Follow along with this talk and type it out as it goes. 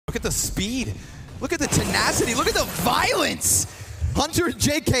at the speed. Look at the tenacity. Look at the violence. Hunter and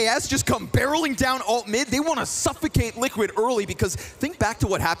Jksex just come barreling down alt mid. They want to suffocate Liquid early because think back to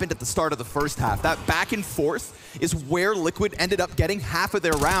what happened at the start of the first half. That back and forth is where Liquid ended up getting half of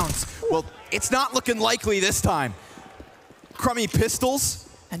their rounds. Well, it's not looking likely this time. Crummy pistols,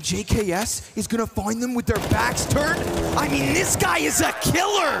 and Jksex is going to find them with their backs turned. I mean, this guy is a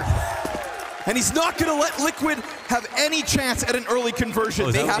killer! And he's not going to let Liquid have any chance at an early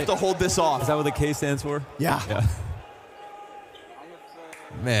conversion. They have to hold this off. Is that what the K stands for? Yeah.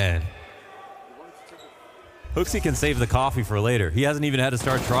 Man. Jksex can save the coffee for later. He hasn't even had to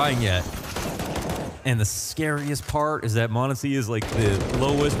start trying yet. And the scariest part is that m0NESY is like the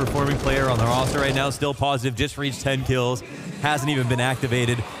lowest performing player on the roster right now. Still positive, just reached 10 kills, hasn't even been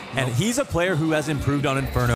activated. And he's a player who has improved on Inferno.